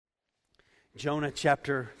Jonah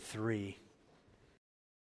chapter 3.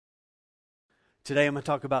 Today I'm going to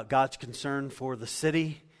talk about God's concern for the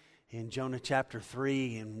city in Jonah chapter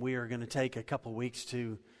 3, and we are going to take a couple weeks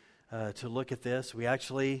to look at this. We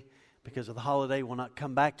actually, because of the holiday, will not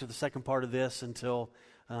come back to the second part of this until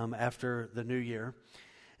after the new year.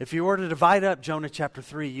 If you were to divide up Jonah chapter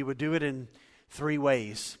 3, you would do it in three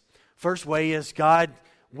ways. First way is God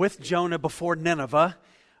with Jonah before Nineveh.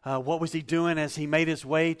 What was he doing as he made his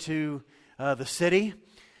way to the city?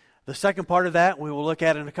 The second part of that we will look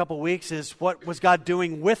at in a couple weeks is what was God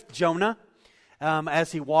doing with Jonah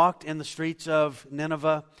as he walked in the streets of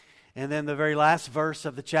Nineveh. And then the very last verse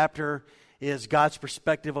of the chapter is God's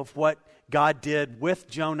perspective of what God did with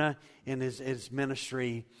Jonah in his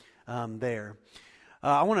ministry there.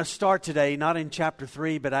 I want to start today not in chapter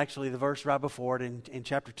 3, but actually the verse right before it in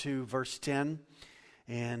chapter 2, verse 10.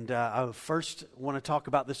 And I first want to talk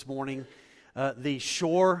about this morning the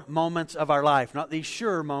shore moments of our life. Not these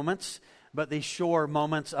sure moments, but these shore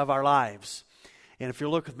moments of our lives. And if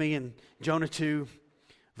you'll look with me in Jonah 2,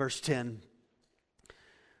 verse 10.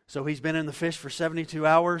 So he's been in the fish for 72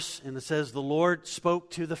 hours, and it says, the Lord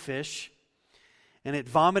spoke to the fish, and it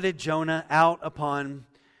vomited Jonah out upon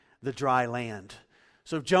the dry land.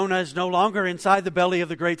 So Jonah is no longer inside the belly of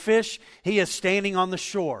the great fish. He is standing on the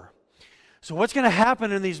shore. So what's going to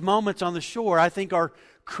happen in these moments on the shore, I think, are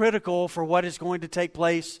critical for what is going to take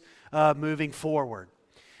place moving forward.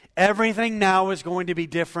 Everything now is going to be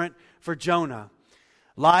different for Jonah.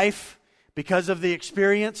 Life, because of the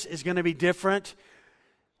experience, is going to be different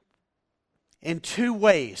in two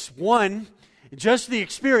ways. One, just the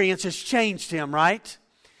experience has changed him, right?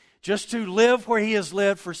 Just to live where he has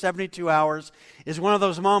lived for 72 hours is one of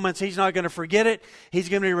those moments he's not going to forget it. He's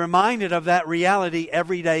going to be reminded of that reality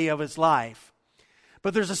every day of his life.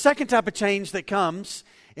 But there's a second type of change that comes,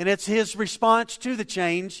 and it's his response to the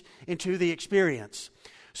change and to the experience.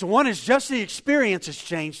 So one is just the experience has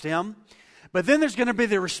changed him, but then there's going to be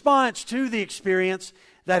the response to the experience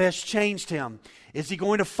that has changed him. Is he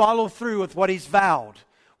going to follow through with what he's vowed?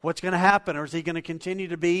 What's going to happen? Or is he going to continue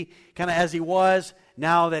to be kind of as he was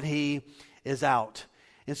now that he is out?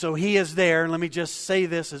 And so he is there. And let me just say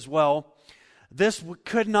this as well. This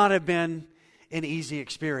could not have been an easy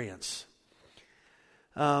experience.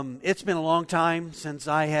 It's been a long time since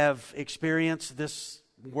I have experienced this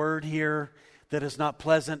word here that is not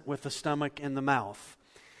pleasant with the stomach and the mouth.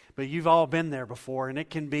 But you've all been there before, and it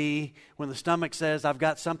can be when the stomach says, I've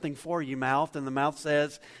got something for you, mouth, and the mouth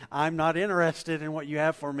says, I'm not interested in what you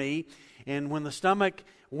have for me. And when the stomach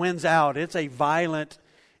wins out, it's a violent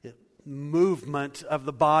movement of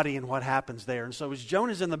the body and what happens there. And so as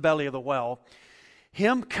Jonah's in the belly of the well,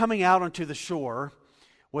 him coming out onto the shore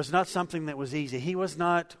was not something that was easy. He was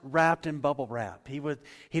not wrapped in bubble wrap. He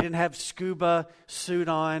didn't have scuba suit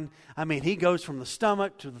on. I mean, he goes from the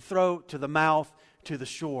stomach to the throat to the mouth to the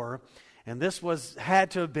shore. And this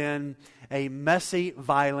had to have been a messy,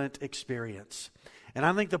 violent experience. And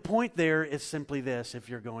I think the point there is simply this. If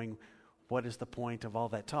you're going, what is the point of all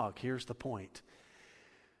that talk? Here's the point.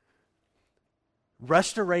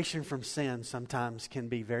 Restoration from sin sometimes can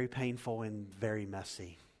be very painful and very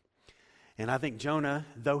messy. And I think Jonah,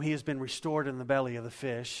 though he has been restored in the belly of the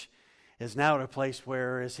fish, is now at a place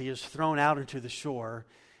where as he is thrown out into the shore,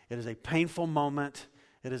 it is a painful moment,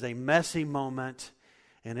 it is a messy moment,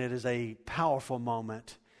 and it is a powerful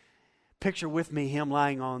moment. Picture with me him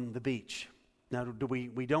lying on the beach. Now,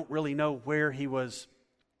 we don't really know where he was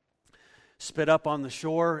spit up on the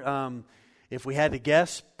shore. If we had to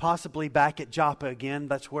guess, possibly back at Joppa again.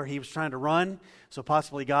 That's where he was trying to run. So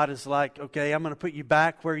possibly God is like, okay, I'm going to put you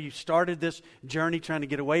back where you started this journey, trying to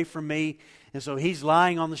get away from me. And so he's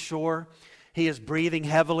lying on the shore. He is breathing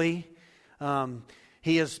heavily.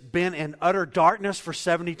 He has been in utter darkness for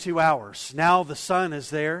 72 hours. Now the sun is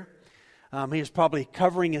there. He is probably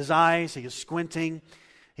covering his eyes. He is squinting.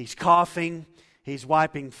 He's coughing. He's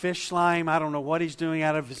wiping fish slime. I don't know what he's doing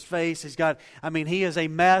out of his face. He is a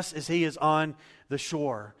mess as he is on the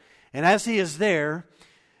shore. And as he is there,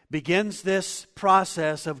 begins this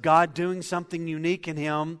process of God doing something unique in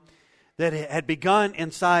him that had begun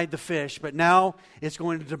inside the fish, but now it's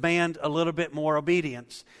going to demand a little bit more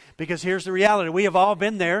obedience. Because here's the reality. We have all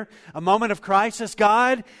been there. A moment of crisis.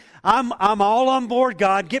 God, I'm all on board,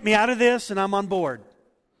 God. Get me out of this, and I'm on board.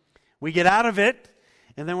 We get out of it,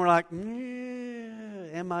 and then we're like,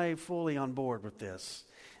 am I fully on board with this?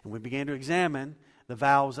 And we began to examine the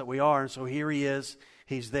vows that we are. And so here he is.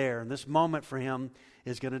 He's there. And this moment for him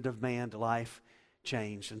is going to demand life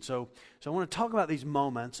change. And so I want to talk about these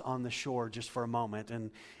moments on the shore just for a moment.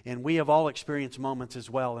 And we have all experienced moments as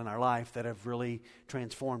well in our life that have really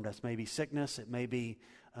transformed us. Maybe sickness, it may be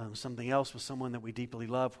something else with someone that we deeply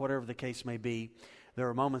love, whatever the case may be. There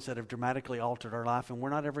are moments that have dramatically altered our life, and we're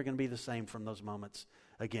not ever going to be the same from those moments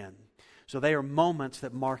again. So they are moments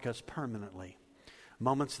that mark us permanently,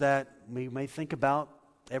 moments that we may think about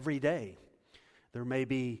every day. There may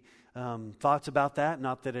be thoughts about that,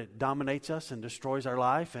 not that it dominates us and destroys our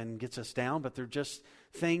life and gets us down, but they're just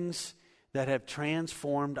things that have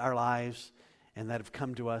transformed our lives and that have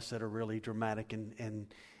come to us that are really dramatic, and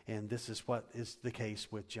this is what is the case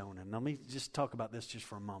with Jonah. Now, let me just talk about this just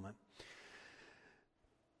for a moment.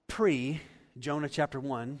 Pre-Jonah chapter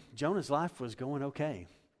 1, Jonah's life was going okay.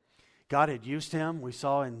 God had used him. We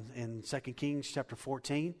saw in 2 Kings chapter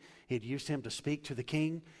 14, he had used him to speak to the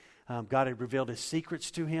king. God had revealed his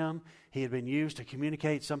secrets to him. He had been used to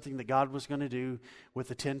communicate something that God was going to do with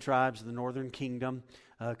the 10 tribes of the northern kingdom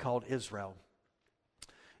called Israel.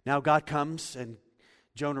 Now God comes and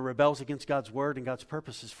Jonah rebels against God's word and God's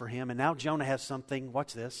purposes for him. And now Jonah has something,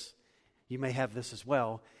 watch this, you may have this as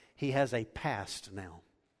well. He has a past now.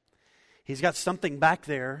 He's got something back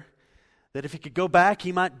there that if he could go back,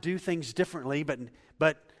 he might do things differently.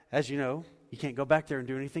 But as you know, you can't go back there and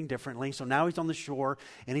do anything differently. So now he's on the shore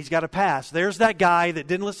and he's got a past. There's that guy that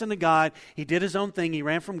didn't listen to God. He did his own thing. He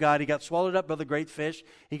ran from God. He got swallowed up by the great fish.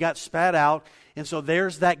 He got spat out. And so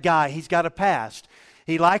there's that guy. He's got a past.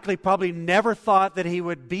 He likely probably never thought that he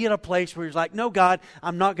would be in a place where he's like, no, God,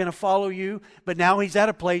 I'm not going to follow you. But now he's at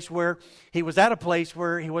a place where he was at a place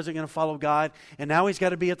where he wasn't going to follow God. And now he's got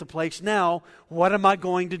to be at the place now, what am I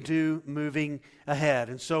going to do moving ahead?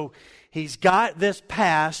 And so he's got this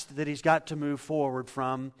past that he's got to move forward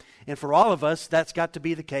from. And for all of us, that's got to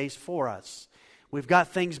be the case for us. We've got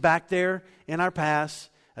things back there in our past,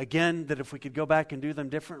 again, that if we could go back and do them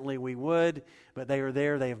differently, we would. But they are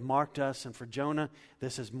there. They have marked us. And for Jonah,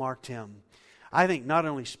 this has marked him. I think not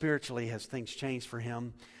only spiritually has things changed for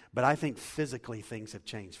him, but I think physically things have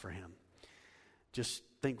changed for him. Just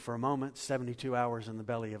think for a moment, 72 hours in the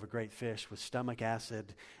belly of a great fish with stomach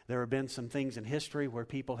acid. There have been some things in history where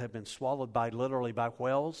people have been swallowed literally by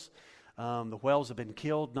whales. The whales have been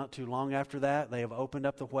killed not too long after that. They have opened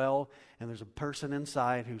up the whale, and there's a person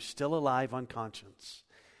inside who's still alive, unconscious.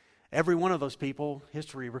 Every one of those people,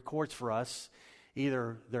 history records for us,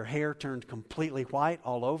 either their hair turned completely white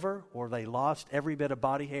all over, or they lost every bit of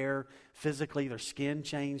body hair. Physically, their skin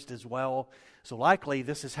changed as well. So likely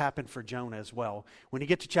this has happened for Jonah as well. When you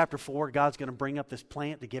get to chapter 4, God's going to bring up this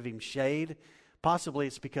plant to give him shade. Possibly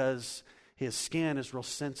it's because his skin is real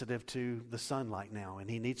sensitive to the sunlight now, and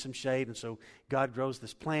he needs some shade. And so God grows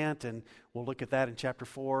this plant, and we'll look at that in chapter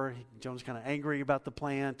 4. Jonah's kind of angry about the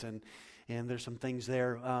plant, and there's some things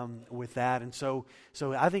there with that. And so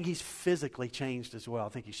I think he's physically changed as well. I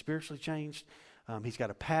think he's spiritually changed. He's got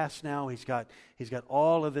a past now. He's got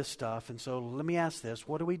all of this stuff. And so let me ask this.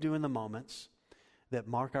 What do we do in the moments that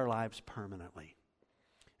mark our lives permanently?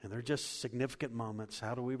 And they're just significant moments.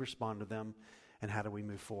 How do we respond to them? And how do we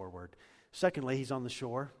move forward? Secondly, he's on the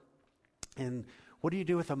shore. And what do you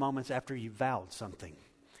do with the moments after you've vowed something?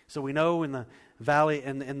 So we know in the valley,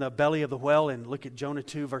 in the belly of the whale, and look at Jonah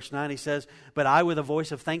 2, verse 9, he says, "But I with a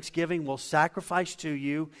voice of thanksgiving will sacrifice to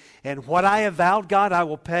you, and what I have vowed, God, I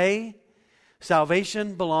will pay.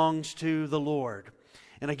 Salvation belongs to the Lord."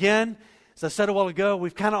 And again, as I said a while ago,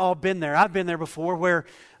 we've kind of all been there. I've been there before where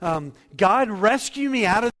God rescued me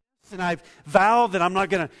out of this, and I've vowed that I'm not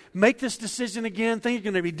going to make this decision again. Things are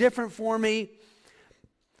going to be different for me.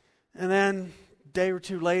 And then a day or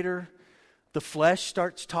two later, the flesh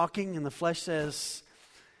starts talking, and the flesh says,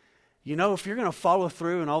 you know, if you're going to follow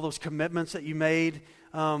through and all those commitments that you made,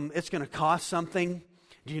 it's going to cost something.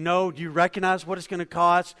 Do you recognize what it's going to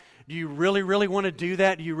cost? Do you really, really want to do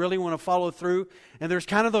that? Do you really want to follow through? And there's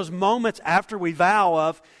kind of those moments after we vow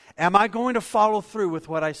of, am I going to follow through with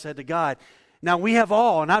what I said to God? Now, we have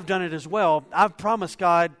all, and I've done it as well, I've promised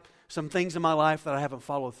God some things in my life that I haven't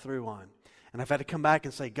followed through on. And I've had to come back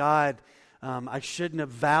and say, God, I shouldn't have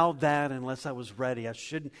vowed that unless I was ready. I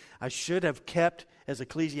should have kept, as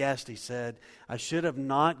Ecclesiastes said, I should have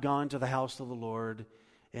not gone to the house of the Lord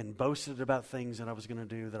and boasted about things that I was going to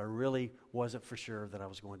do that I really wasn't for sure that I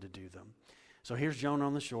was going to do them. So here's Jonah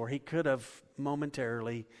on the shore. He could have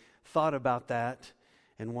momentarily thought about that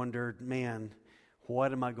and wondered, man,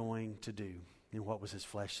 what am I going to do? And what was his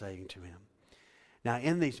flesh saying to him? Now,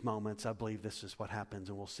 in these moments, I believe this is what happens,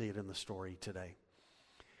 and we'll see it in the story today.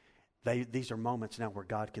 These are moments now where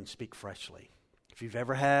God can speak freshly. If you've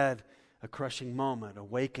ever had a crushing moment,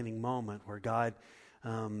 awakening moment where God,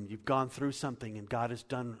 you've gone through something and God has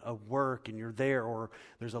done a work and you're there, or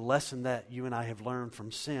there's a lesson that you and I have learned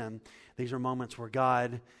from sin, these are moments where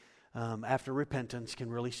God, after repentance, can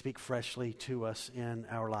really speak freshly to us in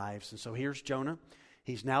our lives. And so here's Jonah.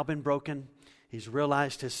 He's now been broken. He's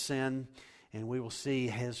realized his sin, and we will see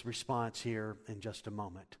his response here in just a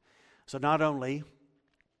moment. So not only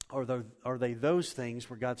are they those things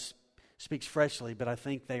where God speaks freshly, but I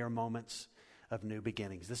think they are moments of new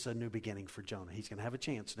beginnings. This is a new beginning for Jonah. He's going to have a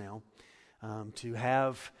chance now to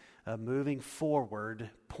have a moving forward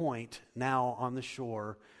point now on the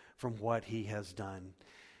shore from what he has done.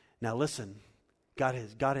 Now listen, God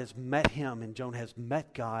has met him, and Jonah has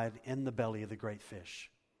met God in the belly of the great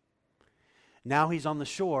fish. Now he's on the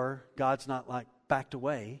shore. God's not like backed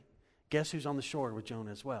away. Guess who's on the shore with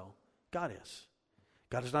Jonah as well? God is.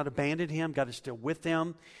 God has not abandoned him. God is still with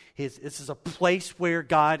him. This is a place where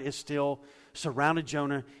God is still surrounded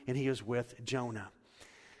Jonah, and he is with Jonah.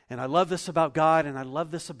 And I love this about God, and I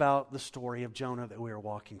love this about the story of Jonah that we are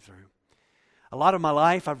walking through. A lot of my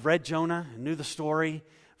life, I've read Jonah and knew the story.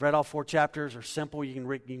 I've read all 4 chapters. They're simple. You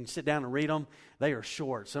can sit down and read them. They are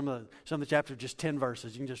short. Some of the chapters are just 10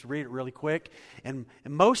 verses. You can just read it really quick. And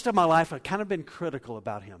most of my life, I've kind of been critical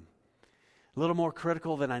about him. A little more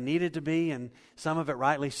critical than I needed to be, and some of it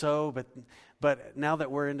rightly so. But now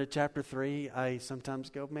that we're into chapter 3, I sometimes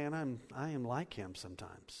go, man, I am like him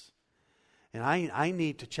sometimes. And I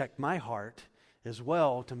need to check my heart as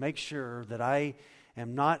well to make sure that I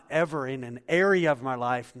am not ever in an area of my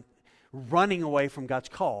life running away from God's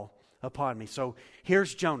call upon me. So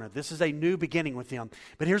here's Jonah. This is a new beginning with him.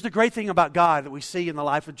 But here's the great thing about God that we see in the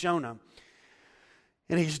life of Jonah.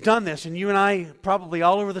 And he's done this. And you and I, probably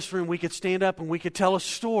all over this room, we could stand up and we could tell a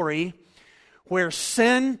story where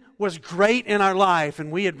sin was great in our life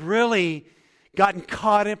and we had really gotten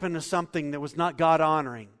caught up into something that was not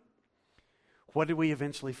God-honoring. What did we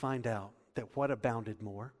eventually find out? That what abounded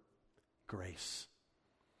more? Grace.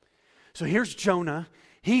 So here's Jonah.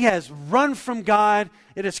 He has run from God.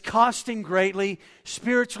 It is costing greatly,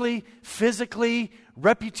 spiritually, physically,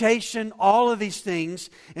 reputation, all of these things.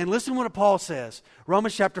 And listen what Paul says.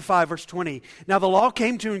 Romans chapter 5, verse 20. Now the law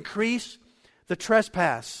came to increase the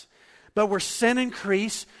trespass, but where sin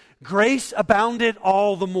increased, grace abounded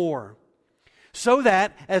all the more. So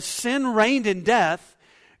that as sin reigned in death,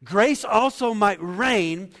 grace also might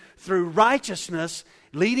reign through righteousness,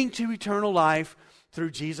 leading to eternal life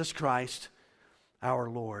through Jesus Christ our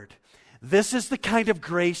Lord. This is the kind of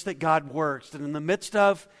grace that God works. And in the midst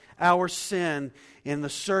of our sin, in the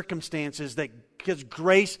circumstances, that because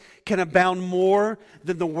grace can abound more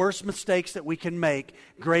than the worst mistakes that we can make.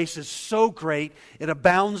 Grace is so great, it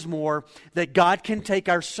abounds more, that God can take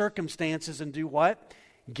our circumstances and do what?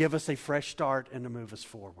 Give us a fresh start and to move us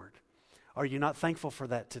forward. Are you not thankful for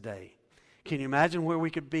that today? Can you imagine where we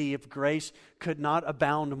could be if grace could not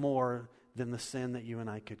abound more than the sin that you and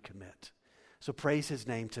I could commit? So praise His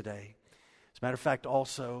name today. As a matter of fact,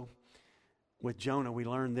 also with Jonah, we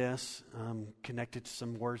learned this, connected to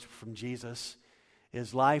some words from Jesus,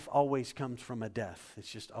 is life always comes from a death. It's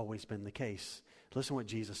just always been the case. Listen to what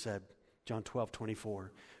Jesus said, John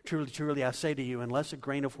 12:24. Truly, truly, I say to you, unless a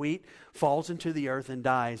grain of wheat falls into the earth and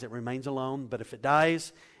dies, it remains alone. But if it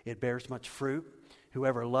dies, it bears much fruit.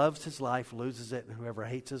 Whoever loves his life loses it, and whoever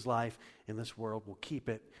hates his life in this world will keep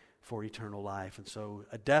it for eternal life. And so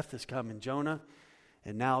a death has come in Jonah,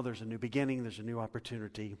 and now there's a new beginning, there's a new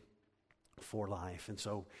opportunity for life. And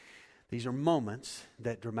so these are moments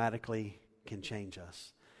that dramatically can change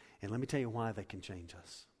us. And let me tell you why they can change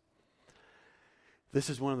us. This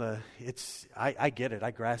is one of the, I get it,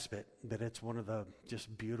 I grasp it, but it's one of the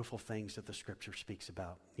just beautiful things that the Scripture speaks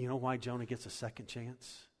about. You know why Jonah gets a second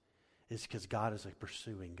chance? It's because God is a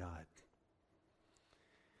pursuing God.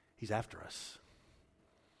 He's after us.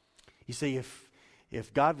 You see,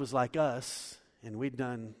 if God was like us, and we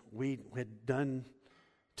had done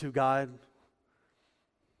to God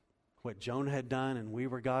what Jonah had done, and we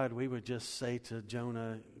were God, we would just say to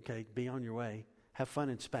Jonah, okay, be on your way. Have fun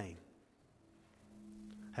in Spain.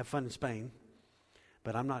 Have fun in Spain.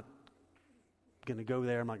 But I'm not going to go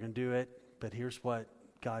there. I'm not going to do it. But here's what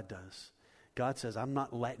God does. God says, I'm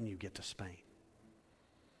not letting you get to Spain.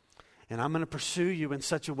 And I'm going to pursue you in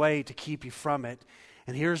such a way to keep you from it.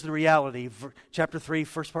 And here's the reality. Chapter 3,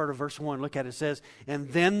 first part of verse 1, look at it. It says, and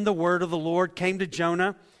then the word of the Lord came to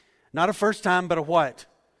Jonah, not a first time, but a what?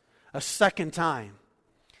 A second time.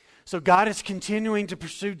 So God is continuing to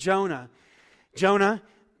pursue Jonah. Jonah,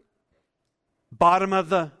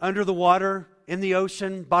 under the water, in the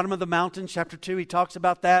ocean, bottom of the mountain, chapter 2, he talks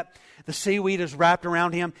about that. The seaweed is wrapped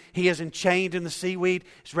around him. He is enchained in the seaweed.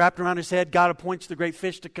 It's wrapped around his head. God appoints the great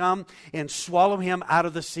fish to come and swallow him out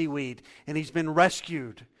of the seaweed. And he's been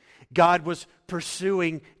rescued. God was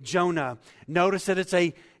pursuing Jonah. Notice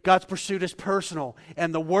that God's pursuit is personal.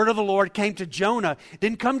 And the word of the Lord came to Jonah. It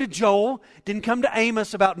didn't come to Joel, didn't come to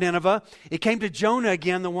Amos about Nineveh. It came to Jonah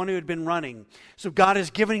again, the one who had been running. So God is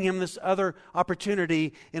giving him this other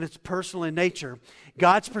opportunity, and it's personal in nature.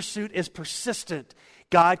 God's pursuit is persistent.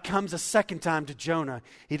 God comes a second time to Jonah.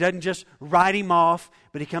 He doesn't just write him off,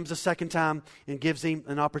 but he comes a second time and gives him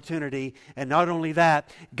an opportunity. And not only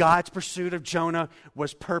that, God's pursuit of Jonah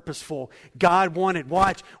was purposeful. God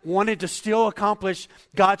wanted to still accomplish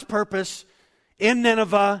God's purpose in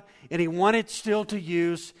Nineveh, and he wanted still to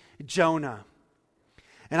use Jonah.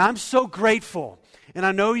 And I'm so grateful, and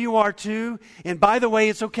I know you are too. And by the way,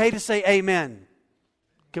 it's okay to say amen.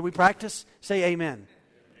 Can we practice? Say amen.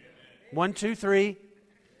 1, 2, 3.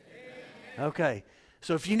 Okay,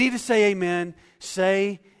 so if you need to say amen,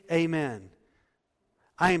 say amen.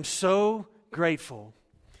 I am so grateful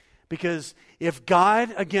because if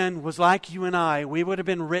God, again, was like you and I, we would have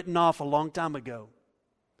been written off a long time ago.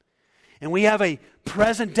 And we have a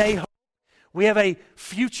present day hope. We have a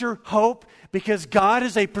future hope because God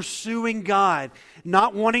is a pursuing God,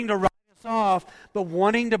 not wanting to write us off, but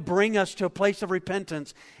wanting to bring us to a place of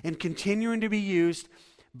repentance and continuing to be used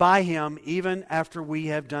by Him even after we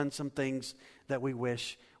have done some things that we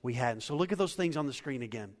wish we hadn't. So look at those things on the screen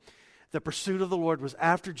again. The pursuit of the Lord was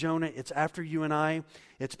after Jonah. It's after you and I.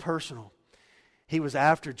 It's personal. He was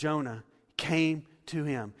after Jonah, came to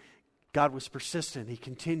him. God was persistent. He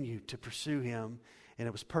continued to pursue him, and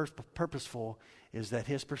it was purposeful, is that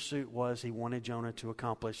his pursuit was he wanted Jonah to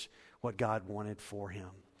accomplish what God wanted for him.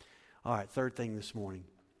 All right, third thing this morning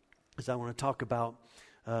is I want to talk about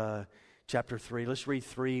chapter 3. Let's read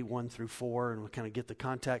 3, 1 through 4, and we'll kind of get the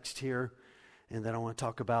context here. And then I want to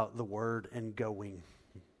talk about the word and going.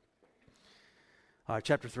 All right,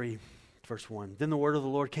 chapter 3, verse 1. Then the word of the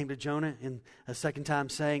Lord came to Jonah in a second time,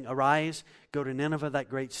 saying, Arise, go to Nineveh, that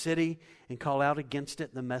great city, and call out against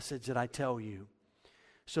it the message that I tell you.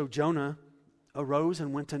 So Jonah arose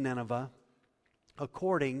and went to Nineveh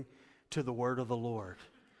according to the word of the Lord.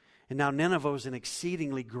 And now Nineveh was an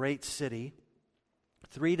exceedingly great city,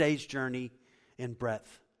 3 days' journey in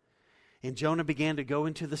breadth. And Jonah began to go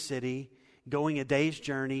into the city, going a day's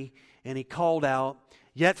journey, and he called out,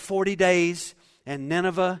 Yet 40 days, and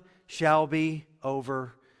Nineveh shall be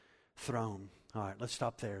overthrown. All right, let's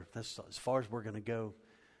stop there. That's as far as we're going to go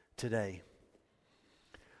today.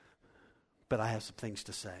 But I have some things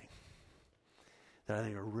to say that I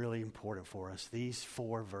think are really important for us. These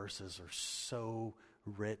 4 verses are so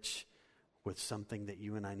rich with something that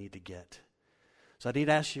you and I need to get. So I need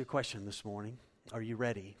to ask you a question this morning. Are you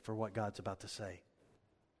ready for what God's about to say?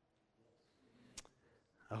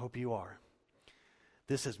 I hope you are.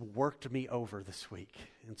 This has worked me over this week.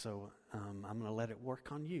 And so I'm going to let it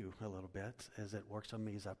work on you a little bit as it works on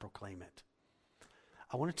me as I proclaim it.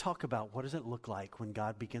 I want to talk about what does it look like when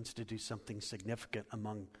God begins to do something significant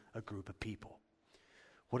among a group of people.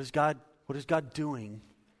 What is God doing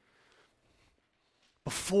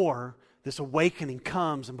before this awakening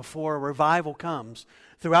comes and before a revival comes?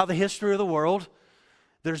 Throughout the history of the world,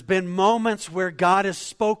 there's been moments where God has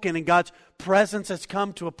spoken and God's presence has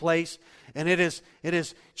come to a place and it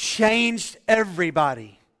has changed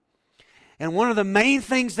everybody. And one of the main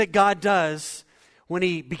things that God does when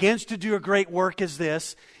He begins to do a great work is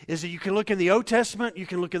this, is that you can look in the Old Testament, you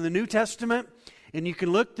can look in the New Testament, and you can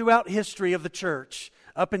look throughout history of the church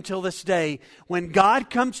up until this day. When God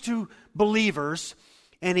comes to believers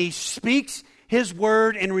and He speaks His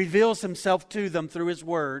word and reveals Himself to them through His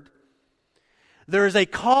word, there is a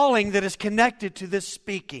calling that is connected to this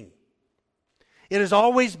speaking. It has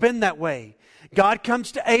always been that way. God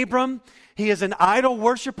comes to Abram. He is an idol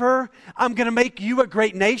worshiper. I'm going to make you a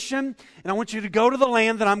great nation, and I want you to go to the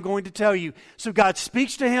land that I'm going to tell you. So God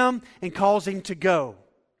speaks to him and calls him to go.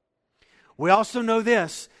 We also know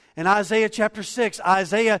this. In Isaiah chapter 6,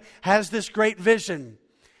 Isaiah has this great vision.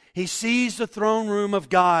 He sees the throne room of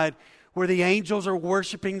God where the angels are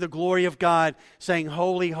worshiping the glory of God, saying,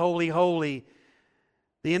 Holy, holy, holy.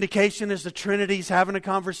 The indication is the Trinity's having a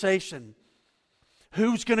conversation.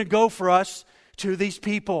 Who's going to go for us to these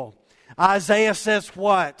people? Isaiah says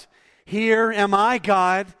what? Here am I,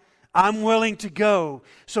 God. I'm willing to go.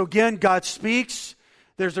 So again, God speaks.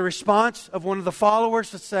 There's a response of one of the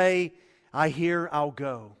followers to say, I hear, I'll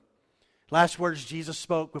go. Last words Jesus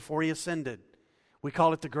spoke before He ascended. We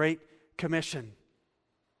call it the Great Commission.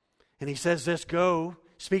 And He says this, go,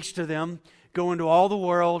 speaks to them, go into all the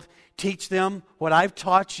world, teach them what I've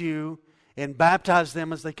taught you, and baptize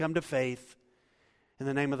them as they come to faith in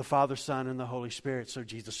the name of the Father, Son, and the Holy Spirit. So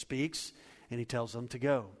Jesus speaks, and He tells them to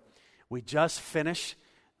go. We just finished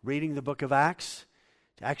reading the book of Acts.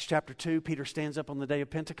 Acts chapter 2, Peter stands up on the day of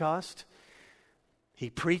Pentecost. He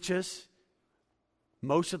preaches.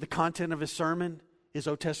 Most of the content of his sermon is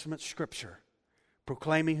Old Testament scripture,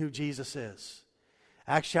 proclaiming who Jesus is.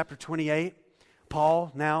 Acts chapter 28,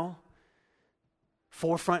 Paul now,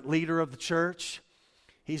 forefront leader of the church.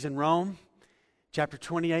 He's in Rome. Chapter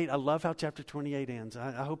 28, I love how chapter 28 ends.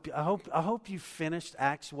 I hope you finished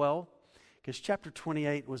Acts well, because chapter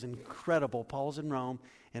 28 was incredible. Paul's in Rome,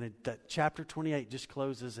 and that chapter 28 just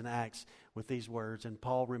closes in Acts with these words, and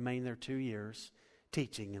Paul remained there 2 years,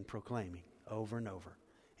 teaching and proclaiming over and over.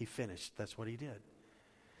 He finished. That's what he did.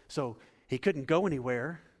 So he couldn't go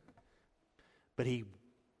anywhere, but he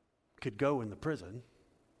could go in the prison,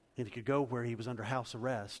 and he could go where he was under house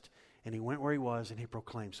arrest, and he went where he was, and he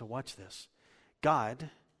proclaimed. So watch this. God,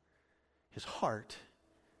 his heart,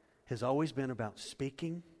 has always been about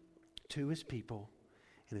speaking to his people,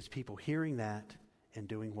 and his people hearing that and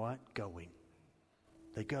doing what? Going.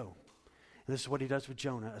 They go. And this is what he does with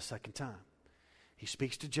Jonah a second time. He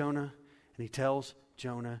speaks to Jonah, and he tells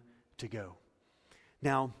Jonah to go.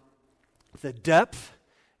 Now, the depth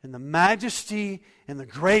and the majesty and the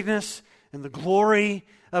greatness and the glory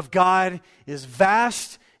of God is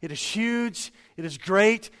vast. It is huge. It is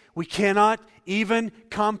great. We cannot even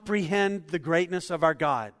comprehend the greatness of our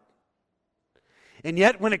God. And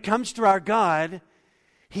yet, when it comes to our God,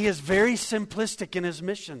 he is very simplistic in his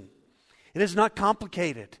mission. It is not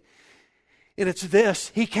complicated. And it's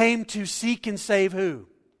this. He came to seek and save who?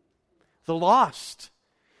 The lost.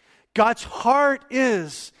 God's heart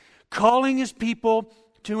is calling his people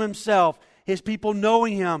to himself, his people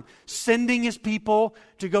knowing him, sending his people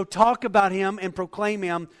to go talk about him and proclaim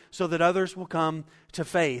him so that others will come to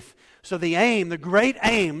faith. So the aim, the great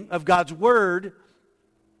aim of God's word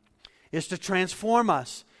is to transform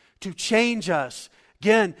us, to change us.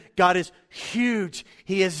 Again, God is huge.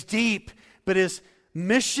 He is deep. But his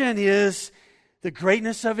mission is the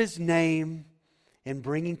greatness of his name and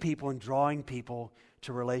bringing people and drawing people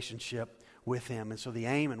to relationship with him. And so the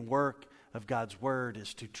aim and work of God's word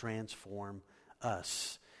is to transform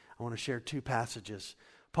us. I want to share two passages.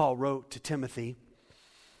 Paul wrote to Timothy,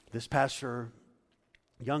 this pastor,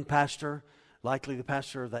 young pastor, likely the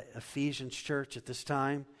pastor of the Ephesians church at this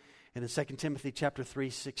time. And in 2 Timothy chapter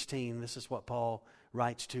 3:16, this is what Paul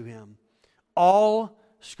writes to him. All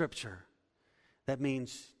Scripture, that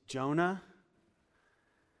means Jonah,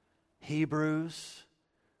 Hebrews,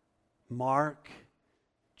 Mark,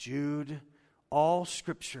 Jude, all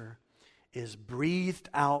Scripture is breathed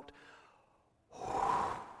out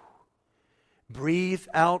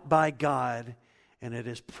by God, and it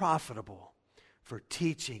is profitable for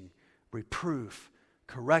teaching, reproof,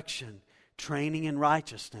 correction, training in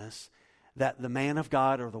righteousness, that the man of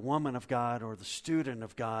God or the woman of God or the student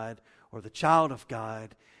of God or the child of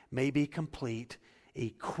God may be complete,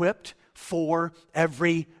 equipped for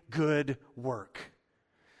every good work.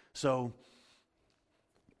 So,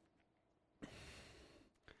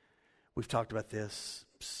 we've talked about this.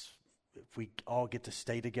 If we all get to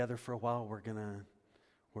stay together for a while, we're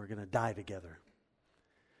gonna die together.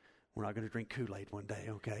 We're not going to drink Kool-Aid one day,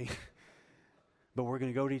 okay? But we're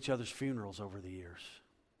going to go to each other's funerals over the years.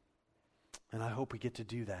 And I hope we get to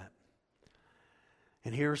do that.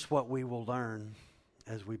 And here's what we will learn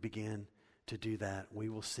as we begin to do that. We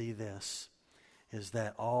will see this, is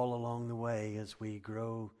that all along the way as we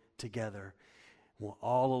grow together, well,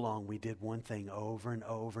 all along we did one thing over and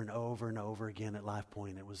over and over and over again at Life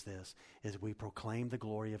Point. It was this, is we proclaimed the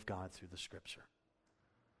glory of God through the Scripture.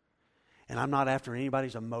 And I'm not after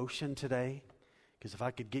anybody's emotion today, because if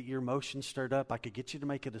I could get your emotion stirred up, I could get you to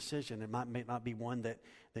make a decision. It may not be one that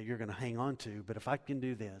you're going to hang on to, but if I can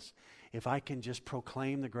do this, if I can just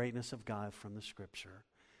proclaim the greatness of God from the Scripture,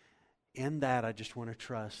 in that I just want to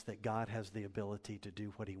trust that God has the ability to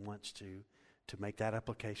do what he wants to make that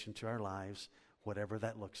application to our lives, whatever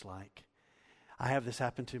that looks like. I have this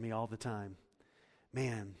happen to me all the time.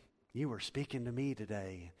 Man, you were speaking to me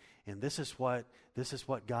today, and this is what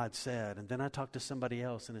God said. And then I talk to somebody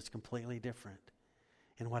else, and it's completely different.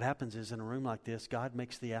 And what happens is, in a room like this, God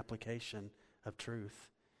makes the application of truth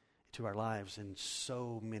to our lives in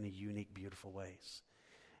so many unique, beautiful ways.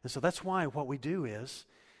 And so that's why what we do is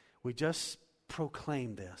we just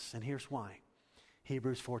proclaim this. And here's why.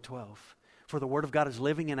 Hebrews 4:12. For the word of God is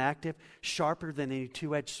living and active, sharper than any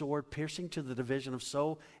two-edged sword, piercing to the division of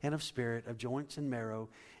soul and of spirit, of joints and marrow,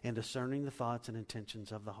 and discerning the thoughts and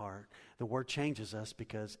intentions of the heart. The word changes us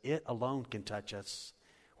because it alone can touch us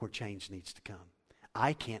where change needs to come.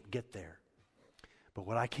 I can't get there. But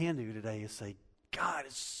what I can do today is say, God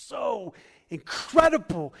is so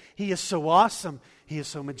incredible. He is so awesome. He is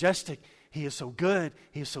so majestic. He is so good.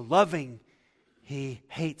 He is so loving. He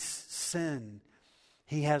hates sin.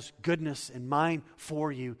 He has goodness in mind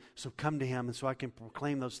for you, so come to Him. And so I can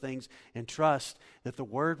proclaim those things and trust that the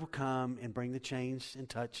Word will come and bring the change and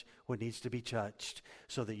touch what needs to be touched,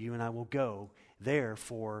 so that you and I will go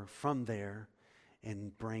therefore from there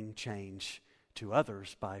and bring change to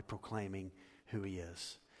others by proclaiming who He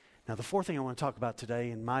is. Now, the fourth thing I want to talk about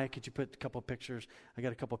today, and Maya, could you put a couple of pictures? I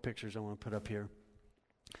got a couple of pictures I want to put up here.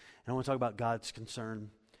 And I want to talk about God's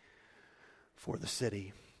concern for the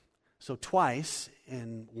city. So twice,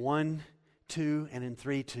 in 1:2 and in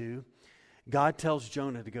 3:2, God tells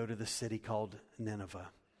Jonah to go to the city called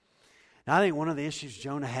Nineveh. Now, I think one of the issues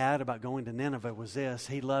Jonah had about going to Nineveh was this.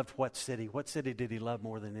 He loved what city? What city did he love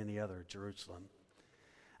more than any other? Jerusalem.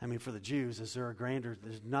 I mean, for the Jews, is there a grander?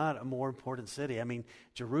 There's not a more important city. I mean,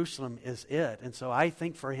 Jerusalem is it. And so I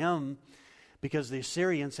think for him, because the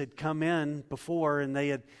Assyrians had come in before and they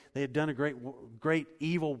had done a great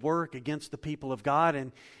evil work against the people of God,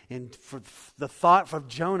 and for the thought of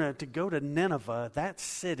Jonah to go to Nineveh, that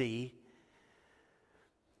city,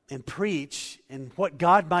 and preach and what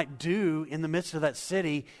God might do in the midst of that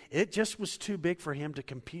city, it just was too big for him to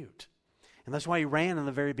compute. And that's why he ran in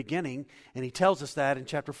the very beginning, and he tells us that in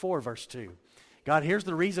chapter 4, verse 2. God, here's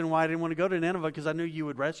the reason why I didn't want to go to Nineveh, because I knew you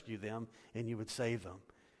would rescue them and you would save them.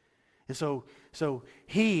 And so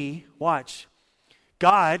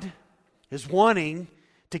God is wanting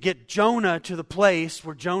to get Jonah to the place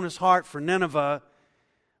where Jonah's heart for Nineveh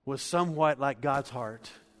was somewhat like God's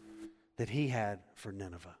heart that He had for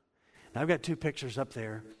Nineveh. Now, I've got two pictures up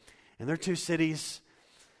there, and they're two cities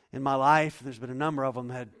in my life. There's been a number of them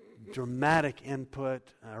that had dramatic input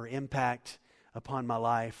or impact upon my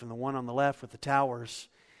life. And the one on the left with the towers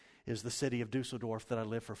is the city of Dusseldorf that I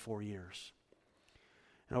lived for 4 years.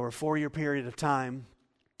 And over a 4-year period of time,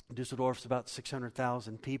 Dusseldorf's about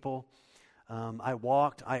 600,000 people. I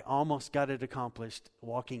almost got it accomplished,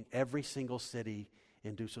 walking every single city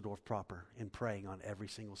in Dusseldorf proper and praying on every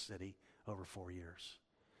single city over 4 years.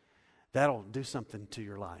 That'll do something to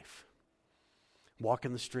your life.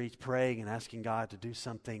 Walking the streets, praying and asking God to do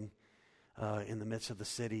something in the midst of the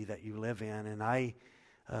city that you live in. And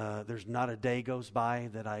there's not a day goes by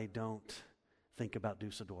that I don't think about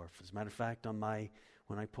Dusseldorf. As a matter of fact,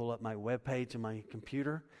 when I pull up my webpage on my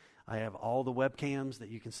computer, I have all the webcams that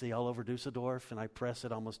you can see all over Dusseldorf, and I press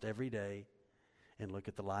it almost every day and look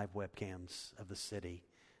at the live webcams of the city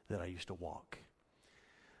that I used to walk.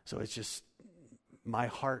 So it's just my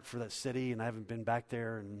heart for that city, and I haven't been back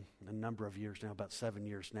there in a number of years now, about 7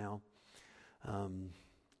 years now,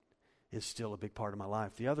 is still a big part of my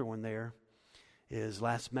life. The other one there is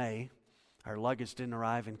last May. Our luggage didn't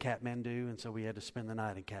arrive in Kathmandu, and so we had to spend the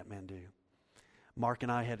night in Kathmandu. Mark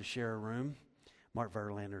and I had to share a room. Mark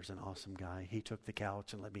Verlander's an awesome guy. He took the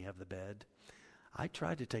couch and let me have the bed. I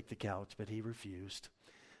tried to take the couch, but he refused.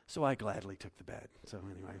 So I gladly took the bed. So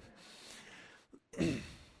anyway.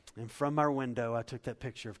 And from our window, I took that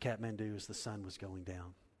picture of Kathmandu as the sun was going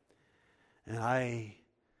down. And I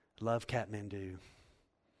love Kathmandu.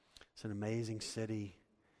 It's an amazing city,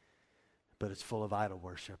 but it's full of idol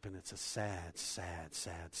worship, and it's a sad, sad,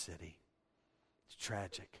 sad city. It's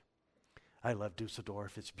tragic. I love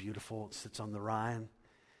Dusseldorf. It's beautiful. It sits on the Rhine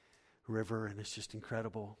River, and it's just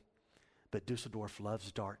incredible. But Dusseldorf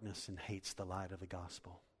loves darkness and hates the light of the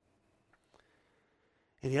gospel.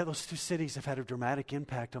 And yet those two cities have had a dramatic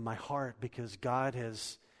impact on my heart, because God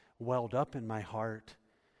has welled up in my heart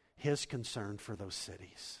His concern for those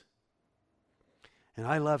cities. And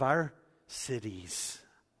I love our cities.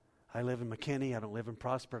 I live in McKinney. I don't live in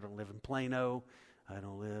Prosper. I don't live in Plano. I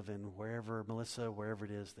don't live in wherever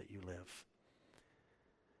it is that you live.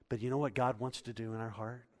 But you know what God wants to do in our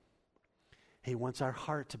heart? He wants our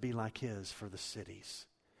heart to be like His for the cities.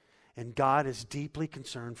 And God is deeply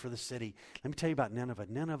concerned for the city. Let me tell you about Nineveh.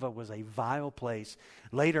 Nineveh was a vile place.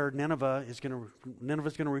 Later, Nineveh is going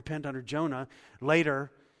to repent under Jonah.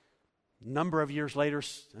 Later, a number of years later,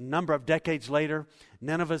 a number of decades later,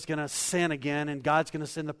 Nineveh is going to sin again, and God's going to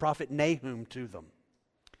send the prophet Nahum to them.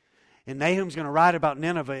 And Nahum's going to write about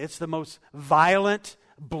Nineveh. It's the most violent,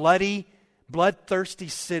 bloody, bloodthirsty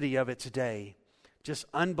city of its day. Just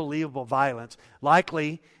unbelievable violence.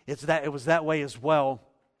 Likely, it was that way as well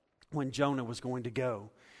when Jonah was going to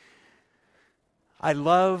go. I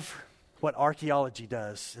love what archaeology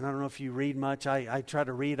does. And I don't know if you read much. I try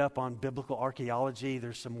to read up on biblical archaeology.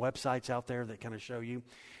 There's some websites out there that kind of show you.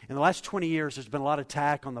 In the last 20 years, there's been a lot of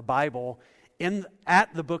attack on the Bible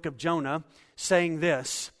at the book of Jonah, saying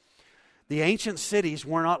this: the ancient cities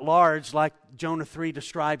were not large like Jonah 3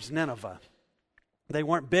 describes Nineveh. They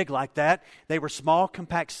weren't big like that. They were small,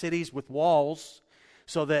 compact cities with walls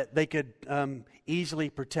so that they could easily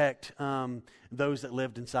protect those that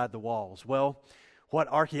lived inside the walls. Well, what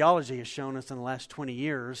archaeology has shown us in the last 20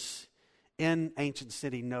 years in ancient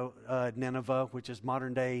city Nineveh, which is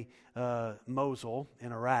modern-day Mosul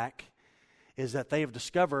in Iraq, is that they have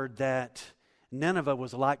discovered that Nineveh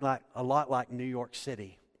was a lot like New York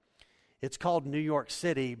City. It's called New York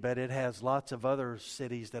City, but it has lots of other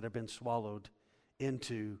cities that have been swallowed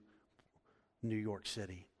into New York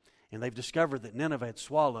City. And they've discovered that Nineveh had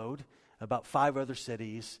swallowed about 5 other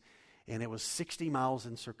cities, and it was 60 miles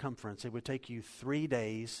in circumference. It would take you 3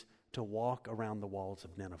 days to walk around the walls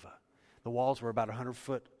of Nineveh. The walls were about 100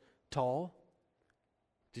 foot tall.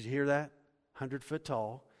 Did you hear that? 100 foot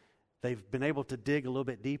tall. They've been able to dig a little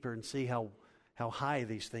bit deeper and see how high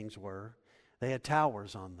these things were. They had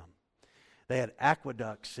towers on them. They had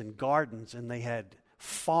aqueducts and gardens, and they had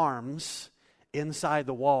farms inside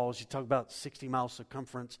the walls. You talk about 60 mile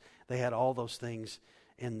circumference. They had all those things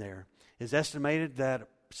in there. It's estimated that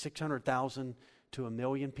 600,000 to 1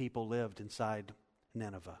 million people lived inside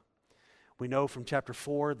Nineveh. We know from chapter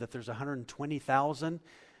 4 that there's 120,000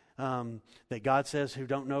 that God says who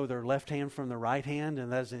don't know their left hand from their right hand, and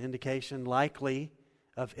that is an indication likely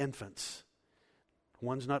of infants.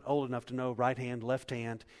 One's not old enough to know right hand, left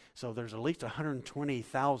hand, so there's at least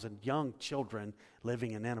 120,000 young children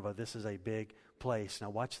living in Nineveh. This is a big place. Now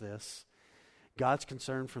watch this. God's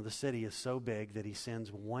concern for the city is so big that he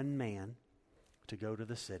sends one man to go to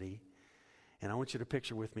the city. And I want you to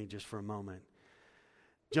picture with me just for a moment.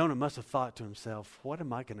 Jonah must have thought to himself, what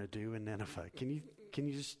am I going to do in Nineveh? Can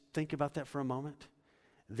you just think about that for a moment?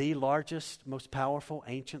 The largest, most powerful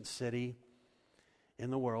ancient city in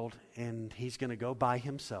the world, and he's going to go by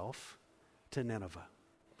himself to Nineveh.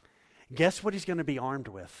 Guess what he's going to be armed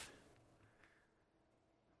with?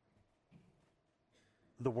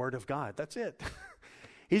 The Word of God. That's it.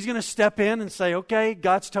 He's going to step in and say, okay,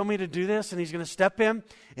 God's told me to do this, and he's going to step in,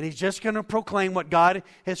 and he's just going to proclaim what God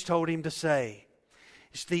has told him to say.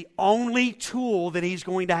 It's the only tool that he's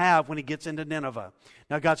going to have when he gets into Nineveh.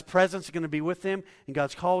 Now, God's presence is going to be with him, and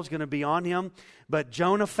God's call is going to be on him. But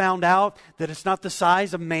Jonah found out that it's not the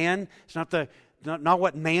size of man. It's not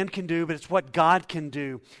what man can do, but it's what God can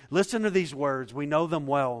do. Listen to these words. We know them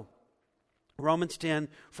well. Romans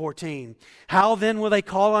 10:14. How then will they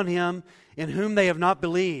call on him in whom they have not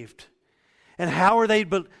believed? And how are they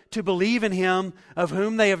to believe in him of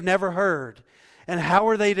whom they have never heard? And how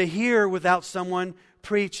are they to hear without someone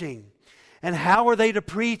preaching? And how are they to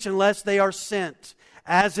preach unless they are sent?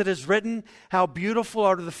 As it is written, how beautiful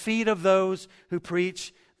are the feet of those who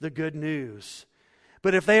preach the good news.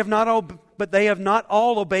 But they have not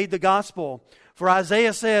all obeyed the gospel. For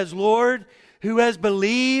Isaiah says, Lord, who has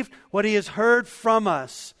believed what he has heard from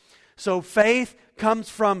us? So faith comes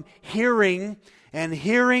from hearing, and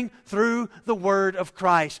hearing through the word of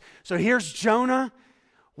Christ. So here's Jonah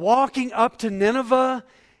walking up to Nineveh.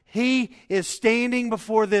 He is standing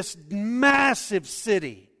before this massive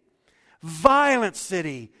city, violent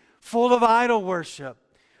city, full of idol worship,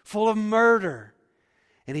 full of murder.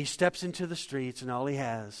 And he steps into the streets, and all he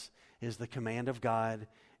has is the command of God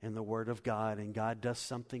and the word of God. And God does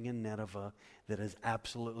something in Nineveh that is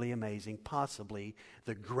absolutely amazing. Possibly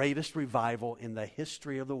the greatest revival in the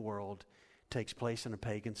history of the world takes place in a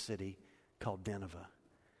pagan city called Nineveh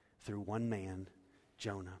through one man,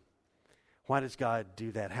 Jonah. Why does God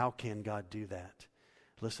do that? How can God do that?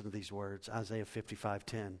 Listen to these words, Isaiah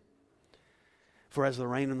 55:10. For as the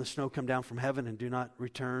rain and the snow come down from heaven and do not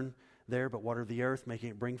return there, but water the earth, making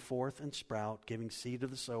it bring forth and sprout, giving seed to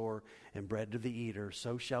the sower and bread to the eater,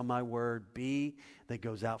 so shall my word be that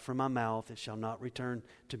goes out from my mouth. It shall not return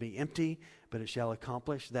to me empty, but it shall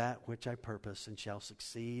accomplish that which I purpose and shall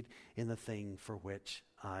succeed in the thing for which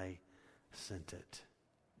I sent it.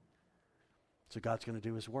 So God's going to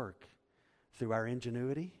do his work. Through our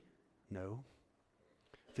ingenuity? No.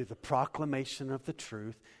 Through the proclamation of the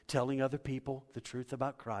truth, telling other people the truth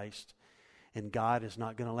about Christ. And God is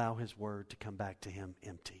not going to allow his word to come back to him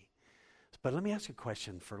empty. But let me ask you a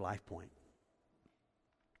question for LifePoint.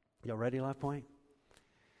 Y'all ready, LifePoint?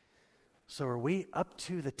 So are we up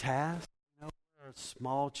to the task? You know, we're a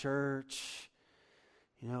small church,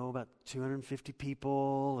 about 250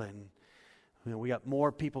 people, and we got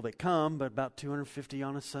more people that come, but about 250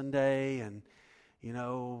 on a Sunday. And,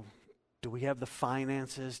 do we have the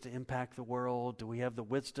finances to impact the world? Do we have the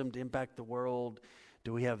wisdom to impact the world?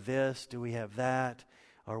 Do we have this? Do we have that?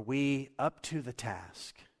 Are we up to the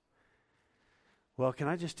task? Well, can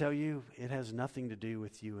I just tell you, it has nothing to do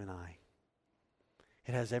with you and I.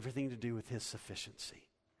 It has everything to do with his sufficiency.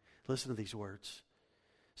 Listen to these words.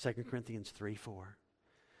 2 Corinthians 3:4.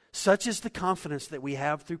 Such is the confidence that we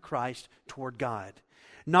have through Christ toward God.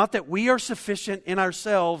 Not that we are sufficient in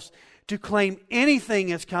ourselves to claim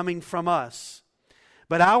anything as coming from us,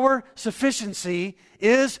 but our sufficiency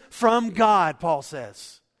is from God, Paul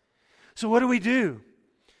says. So what do?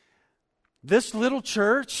 This little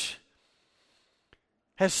church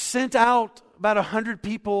has sent out about 100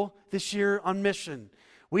 people this year on mission.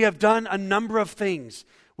 We have done a number of things.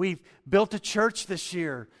 We've built a church this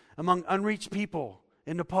year among unreached people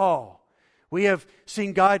in Nepal. We have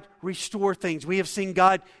seen God restore things. We have seen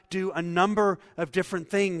God do a number of different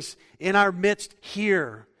things in our midst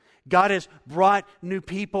here. God has brought new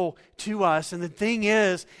people to us. And the thing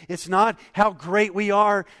is, it's not how great we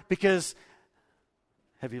are, because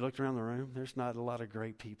have you looked around the room? There's not a lot of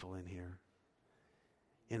great people in here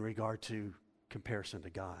in regard to comparison to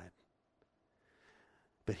God.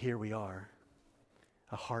 But here we are.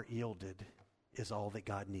 A heart yielded is all that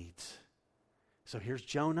God needs. So here's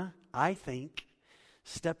Jonah, I think,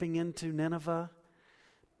 stepping into Nineveh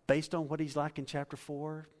based on what he's like in chapter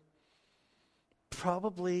 4.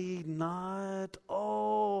 Probably not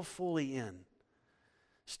fully in.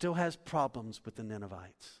 Still has problems with the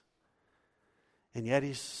Ninevites. And yet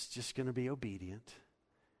he's just going to be obedient.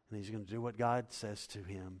 And he's going to do what God says to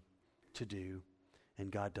him to do.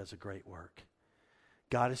 And God does a great work.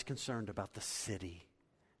 God is concerned about the city.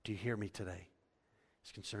 Do you hear me today?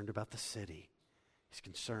 He's concerned about the city. He's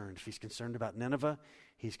concerned. If he's concerned about Nineveh,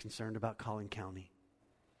 he's concerned about Collin County.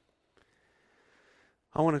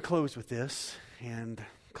 I want to close with this. And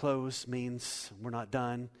close means we're not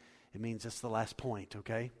done. It means it's the last point,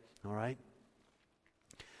 okay? All right?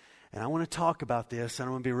 And I want to talk about this, and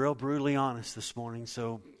I'm going to be real brutally honest this morning,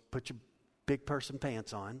 so put your big person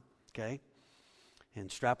pants on, okay? And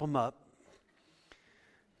strap them up,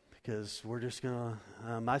 because we're just going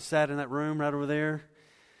to... I sat in that room right over there,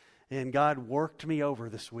 and God worked me over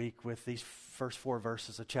this week with these first 4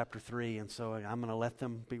 verses of chapter 3, and so I'm going to let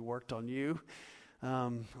them be worked on you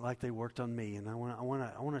like they worked on me. And I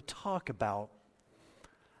want to talk about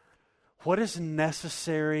what is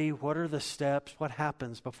necessary, what are the steps, what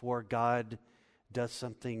happens before God does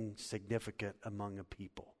something significant among a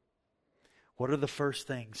people. What are the first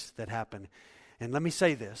things that happen? And let me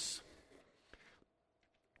say this.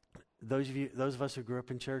 Those of us who grew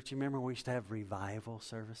up in church, you remember we used to have revival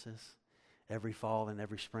services every fall and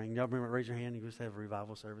every spring. Y'all remember? Raise your hand. You used to have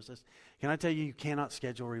revival services. Can I tell you, you cannot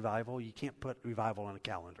schedule revival. You can't put revival on a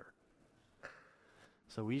calendar.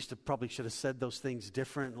 So we probably should have said those things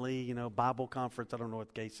differently. Bible conference, I don't know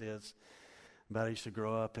what the case is. But I used to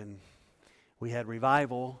grow up and we had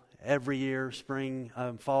revival every year, spring,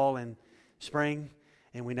 fall and spring.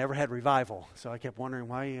 And we never had revival. So I kept wondering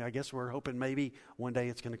why. I guess we're hoping maybe one day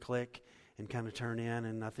it's going to click and kind of turn in.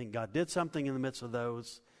 And I think God did something in the midst of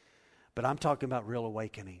those. But I'm talking about real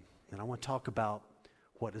awakening. And I want to talk about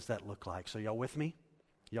what does that look like. So y'all with me?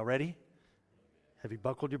 Y'all ready? Have you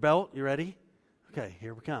buckled your belt? You ready? Okay,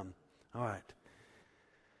 here we come. All right.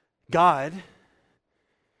 God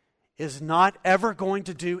is not ever going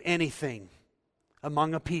to do anything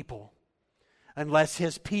among a people unless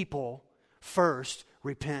his people first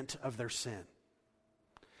repent of their sin.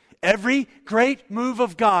 Every great move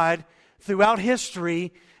of God throughout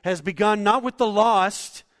history has begun not with the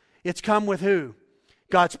lost, it's come with who?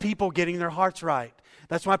 God's people getting their hearts right.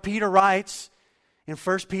 That's why Peter writes in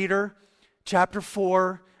 1 Peter chapter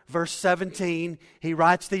 4, verse 17, he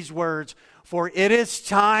writes these words, "For it is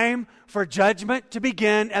time for judgment to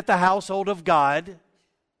begin at the household of God."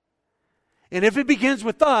 And if it begins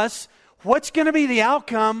with us, what's going to be the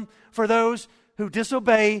outcome for those who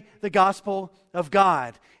disobey the gospel of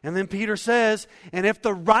God? And then Peter says, and if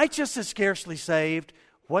the righteous is scarcely saved,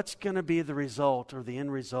 what's going to be the result or the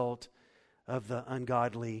end result of the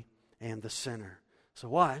ungodly and the sinner? So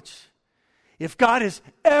watch. If God is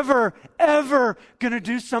ever going to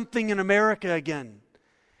do something in America again,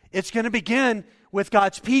 it's going to begin with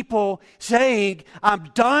God's people saying,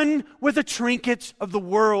 I'm done with the trinkets of the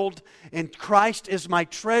world, and Christ is my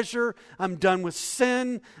treasure. I'm done with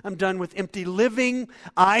sin. I'm done with empty living.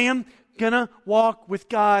 I am going to walk with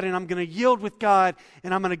God, and I'm going to yield with God,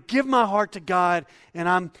 and I'm going to give my heart to God, and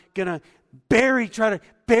I'm going to try to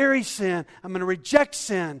bury sin. I'm going to reject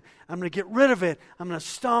sin. I'm going to get rid of it. I'm going to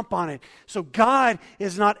stomp on it. So God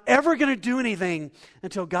is not ever going to do anything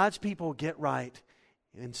until God's people get right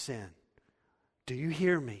in sin. Do you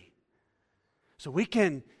hear me? So we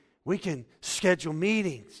can schedule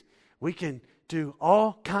meetings. We can do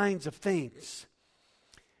all kinds of things.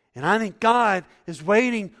 And I think God is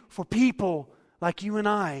waiting for people like you and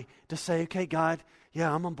I to say, okay, God,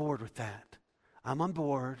 yeah, I'm on board with that. I'm on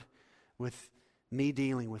board with me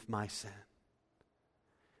dealing with my sin.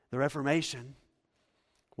 The Reformation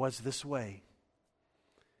was this way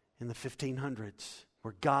in the 1500s,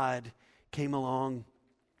 where God came along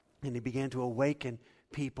and He began to awaken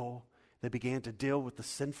people that began to deal with the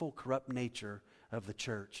sinful, corrupt nature of the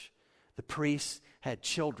church. The priests had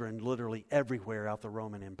children literally everywhere out the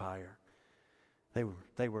Roman Empire.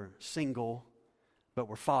 They were single, but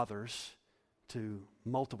were fathers to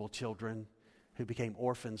multiple children who became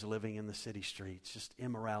orphans living in the city streets. Just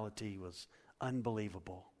immorality was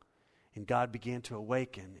unbelievable. And God began to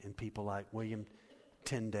awaken in people like William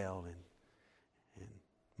Tyndale and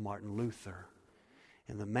Martin Luther.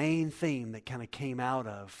 And the main theme that kind of came out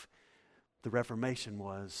of the Reformation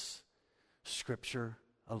was Scripture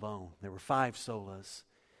alone. There were 5 solas.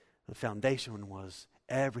 The foundation was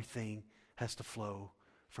everything has to flow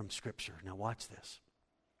from Scripture. Now watch this.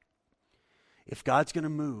 If God's going to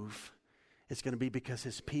move, it's going to be because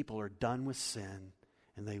His people are done with sin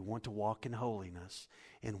and they want to walk in holiness.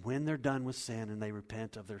 And when they're done with sin and they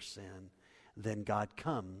repent of their sin, then God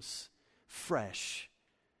comes fresh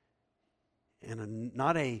in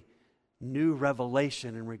not a new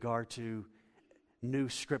revelation in regard to new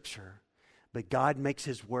Scripture, but God makes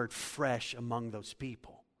His word fresh among those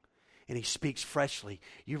people. And He speaks freshly.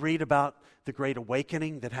 You read about the Great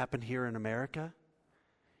Awakening that happened here in America.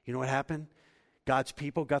 You know what happened? God's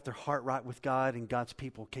people got their heart right with God, and God's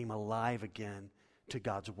people came alive again to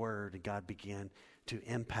God's word, and God began to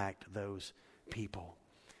impact those people.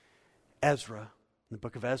 Ezra, in the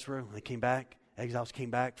book of Ezra, when they came back, exiles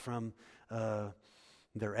came back from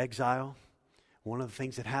their exile. One of the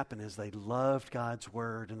things that happened is they loved God's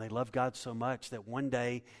word, and they loved God so much that one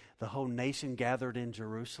day the whole nation gathered in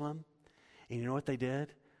Jerusalem. And you know what they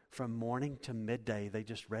did? From morning to midday, they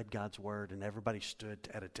just read God's word, and everybody stood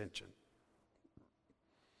at attention.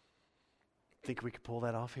 Think we could pull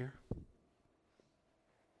that off here?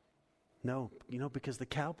 No, because the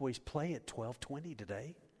Cowboys play at 12:20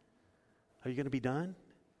 today. Are you going to be done?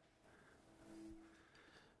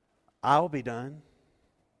 I'll be done.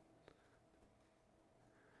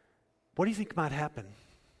 What do you think might happen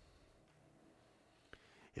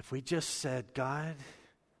if we just said, God,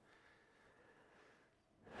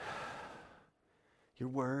 your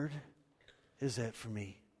word is it for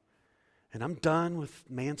me. And I'm done with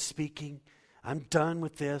man speaking. I'm done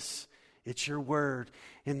with this. It's your word.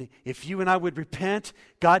 And if you and I would repent,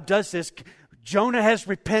 God does this. Jonah has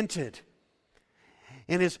repented.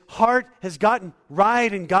 And his heart has gotten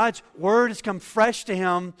right, and God's word has come fresh to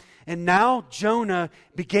him. And now Jonah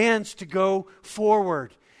begins to go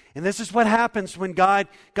forward. And this is what happens when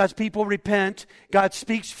God's people repent. God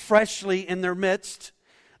speaks freshly in their midst.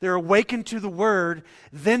 They're awakened to the word.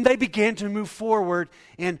 Then they begin to move forward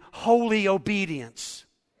in holy obedience.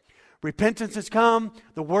 Repentance has come.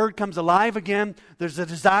 The word comes alive again. There's a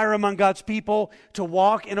desire among God's people to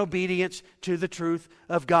walk in obedience to the truth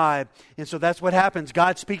of God. And so that's what happens.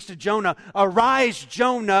 God speaks to Jonah. Arise,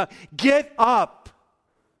 Jonah. Get up.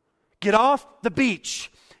 Get off the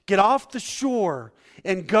beach. Get off the shore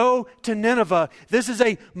and go to Nineveh. This is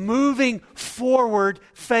a moving forward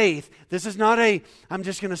faith. This is not I'm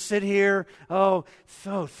just going to sit here.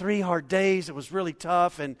 3 hard days. It was really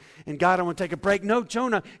tough. And God, I want to take a break. No,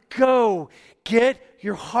 Jonah, go. Get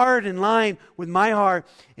your heart in line with my heart.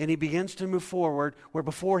 And he begins to move forward where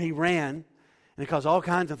before he ran. And it caused all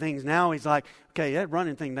kinds of things. Now he's like, okay, that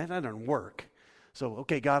running thing, that doesn't work. So,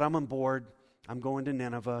 okay, God, I'm on board. I'm going to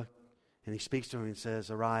Nineveh. And he speaks to him and says,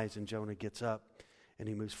 arise. And Jonah gets up. And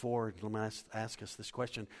he moves forward. Let me ask us this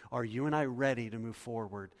question. Are you and I ready to move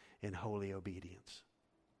forward in holy obedience?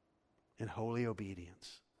 In holy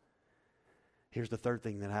obedience. Here's the third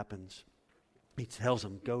thing that happens. He tells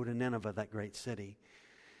them, go to Nineveh, that great city.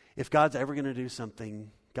 If God's ever going to do something,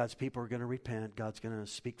 God's people are going to repent. God's going to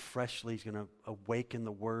speak freshly. He's going to awaken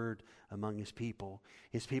the word among His people.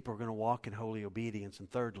 His people are going to walk in holy obedience. And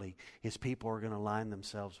thirdly, His people are going to align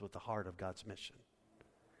themselves with the heart of God's mission.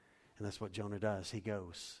 And that's what Jonah does. He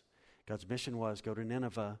goes. God's mission was go to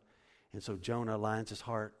Nineveh. And so Jonah aligns his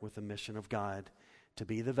heart with the mission of God to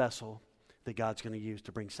be the vessel that God's going to use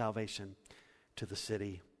to bring salvation to the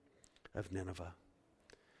city of Nineveh.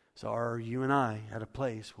 So are you and I at a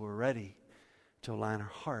place where we're ready to align our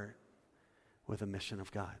heart with the mission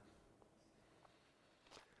of God?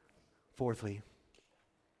 Fourthly,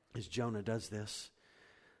 as Jonah does this,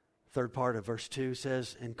 third part of verse 2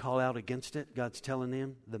 says, and call out against it. God's telling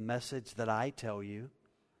them the message that I tell you.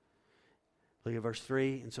 Look at verse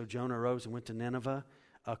 3. And so Jonah arose and went to Nineveh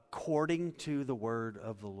according to the word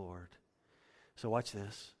of the Lord. So watch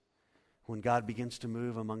this. When God begins to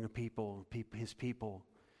move among the people, His people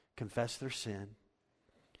confess their sin.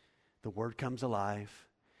 The word comes alive.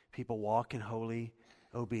 People walk in holy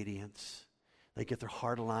obedience. They get their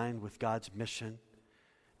heart aligned with God's mission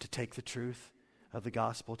to take the truth of the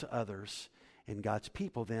gospel to others. And God's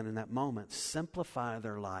people then in that moment simplify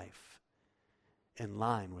their life in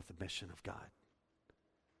line with the mission of God.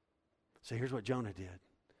 So here's what Jonah did.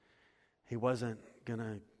 He wasn't going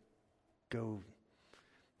to go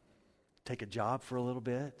take a job for a little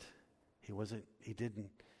bit.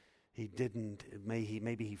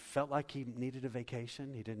 Maybe he felt like he needed a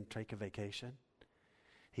vacation. He didn't take a vacation.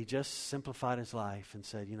 He just simplified his life and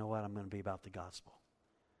said, you know what, I'm going to be about the gospel.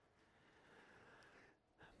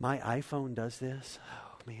 My iPhone does this.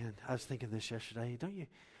 Oh, man, I was thinking this yesterday. Don't you?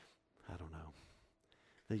 I don't know.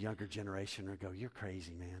 The younger generation will go, you're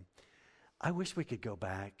crazy, man. I wish we could go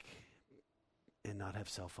back and not have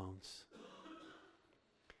cell phones.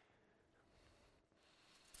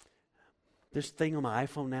 This thing on my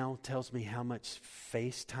iPhone now tells me how much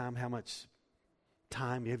FaceTime, how much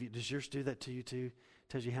time. Does yours do that to you too?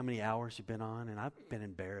 Tells you how many hours you've been on, and I've been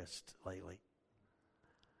embarrassed lately.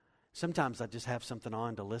 Sometimes I just have something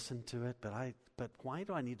on to listen to it, but why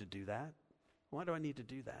do I need to do that? Why do I need to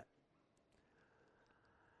do that?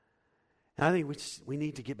 And I think we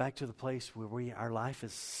need to get back to the place where our life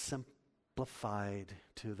is simplified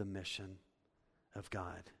to the mission of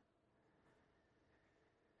God.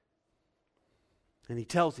 And he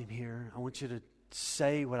tells him here, I want you to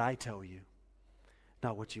say what I tell you,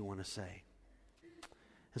 not what you want to say.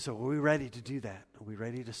 And so are we ready to do that? Are we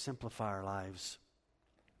ready to simplify our lives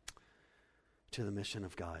to the mission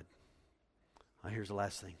of God? Here's the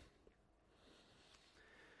last thing.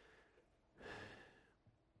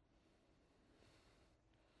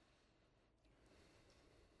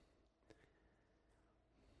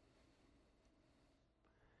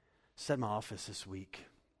 Sat in my office this week,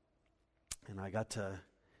 and I got to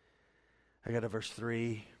verse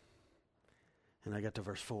 3, and I got to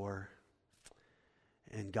verse 4,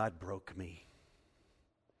 and God broke me.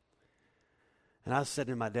 And I was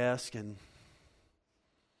sitting at my desk, and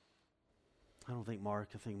I think Mark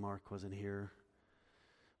wasn't here.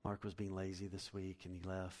 Mark was being lazy this week, and he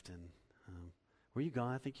left. And were you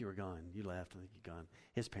gone? I think you were gone. You left. I think you're gone.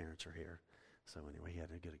 His parents are here. So anyway, he had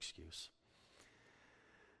a good excuse.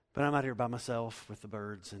 But I'm out here by myself with the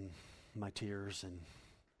birds and my tears. And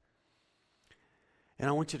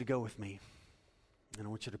I want you to go with me. And I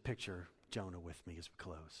want you to picture Jonah with me as we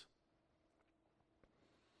close.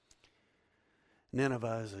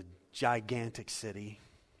 Nineveh is a gigantic city.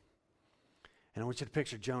 And I want you to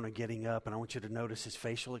picture Jonah getting up, and I want you to notice his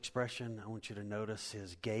facial expression. I want you to notice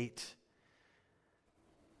his gait.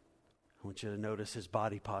 I want you to notice his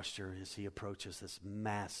body posture as he approaches this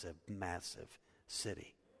massive, massive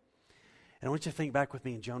city. And I want you to think back with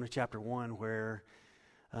me in Jonah chapter 1 where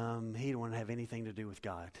he didn't want to have anything to do with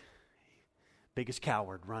God. Biggest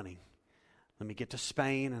coward running. Let me get to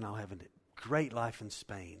Spain, and I'll have a great life in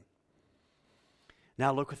Spain.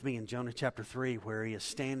 Now look with me in Jonah chapter 3 where he is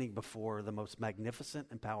standing before the most magnificent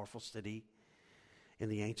and powerful city in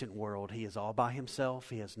the ancient world. He is all by himself.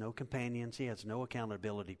 He has no companions. He has no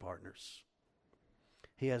accountability partners.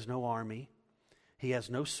 He has no army. He has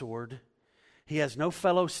no sword. He has no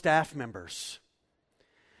fellow staff members.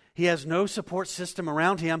 He has no support system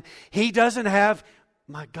around him. He doesn't have,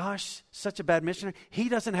 my gosh, such a bad missionary. He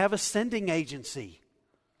doesn't have a sending agency.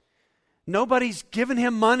 Nobody's given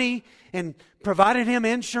him money and provided him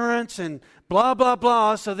insurance and blah, blah,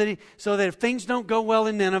 blah, so that if things don't go well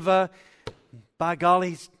in Nineveh, by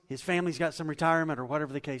golly, his family's got some retirement or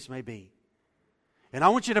whatever the case may be. And I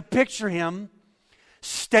want you to picture him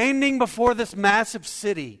standing before this massive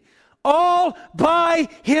city, all by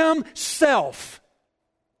himself.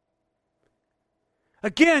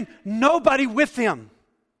 Again, nobody with him.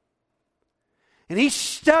 And he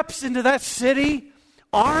steps into that city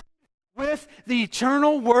armed with the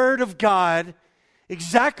eternal Word of God,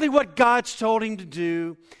 exactly what God's told him to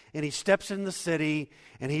do, and he steps in the city,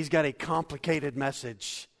 and he's got a complicated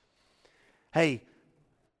message. Hey,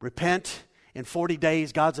 repent. In 40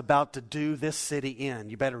 days, God's about to do this city in.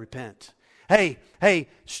 You better repent. Hey,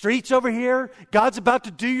 streets over here, God's about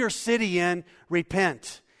to do your city in.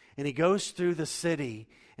 Repent. And he goes through the city,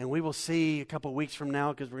 and we will see a couple of weeks from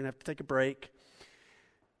now, because we're going to have to take a break,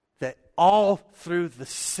 that all through the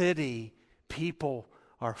city, people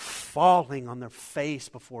are falling on their face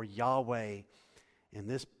before Yahweh in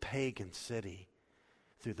this pagan city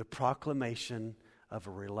through the proclamation of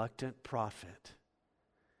a reluctant prophet.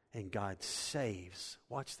 And God saves,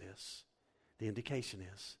 watch this, the indication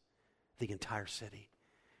is the entire city.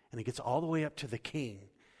 And it gets all the way up to the king.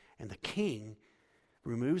 And the king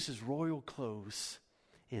removes his royal clothes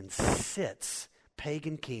and sits,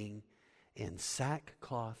 pagan king, in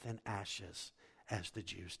sackcloth and ashes as the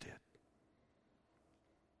Jews did.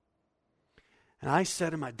 And I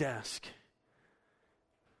sat at my desk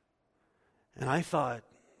and I thought,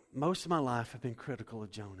 most of my life I've been critical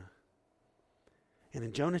of Jonah. And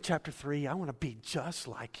in Jonah chapter 3, I want to be just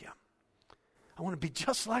like him. I want to be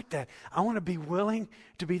just like that. I want to be willing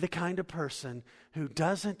to be the kind of person who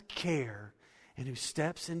doesn't care and who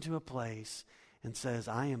steps into a place and says,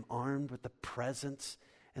 I am armed with the presence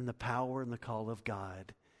and the power and the call of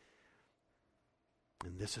God.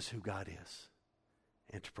 And this is who God is.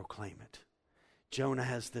 And to proclaim it. Jonah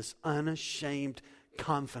has this unashamed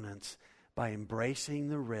confidence by embracing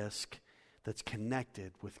the risk that's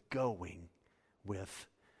connected with going with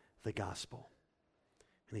the gospel.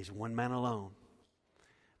 And he's one man alone,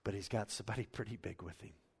 but he's got somebody pretty big with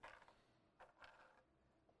him.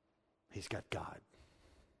 He's got God.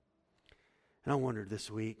 And I wondered this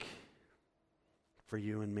week, for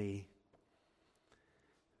you and me,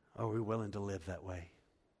 are we willing to live that way?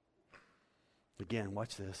 Again,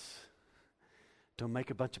 watch this. Don't make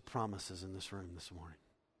a bunch of promises in this room this morning.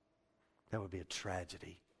 That would be a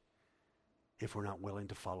tragedy if we're not willing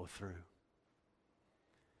to follow through.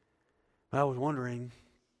 But I was wondering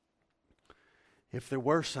if there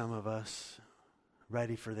were some of us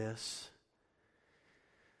ready for this,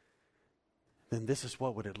 then this is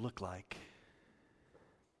what would it look like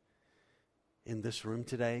in this room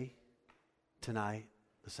today, tonight,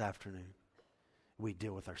 this afternoon. We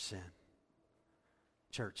deal with our sin.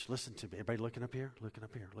 Church, listen to me. Everybody looking up here? Looking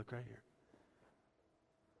up here. Look right here.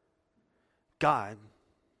 God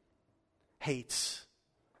hates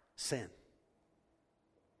sin.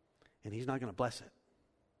 And he's not going to bless it.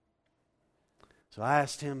 So I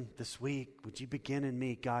asked him this week, would you begin in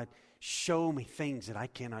me, God, show me things that I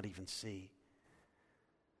cannot even see.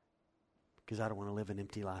 Because I don't want to live an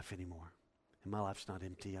empty life anymore. And my life's not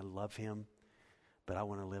empty. I love him, but I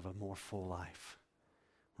want to live a more full life.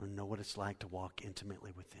 I want to know what it's like to walk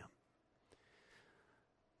intimately with him.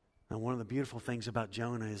 Now, one of the beautiful things about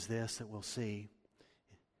Jonah is this that we'll see.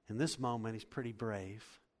 In this moment, he's pretty brave.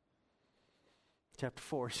 Chapter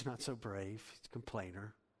 4, he's not so brave. He's a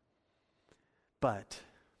complainer. But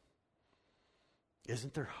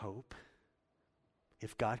isn't there hope?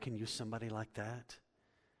 If God can use somebody like that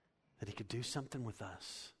he could do something with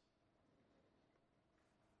us.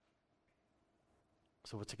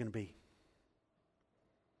 So what's it going to be?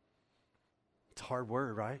 It's a hard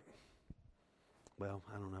word, right? Well,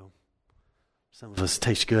 I don't know. Some of us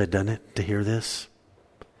taste good, doesn't it, to hear this?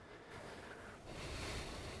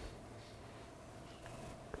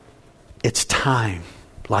 It's time,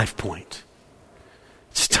 Life Point.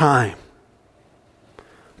 It's time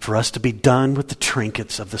for us to be done with the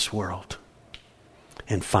trinkets of this world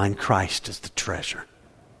and find Christ as the treasure.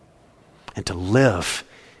 And to live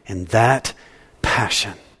in that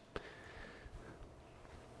passion.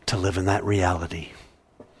 To live in that reality.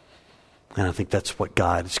 And I think that's what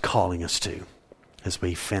God is calling us to as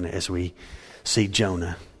we see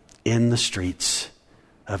Jonah in the streets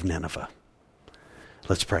of Nineveh.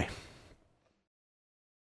 Let's pray.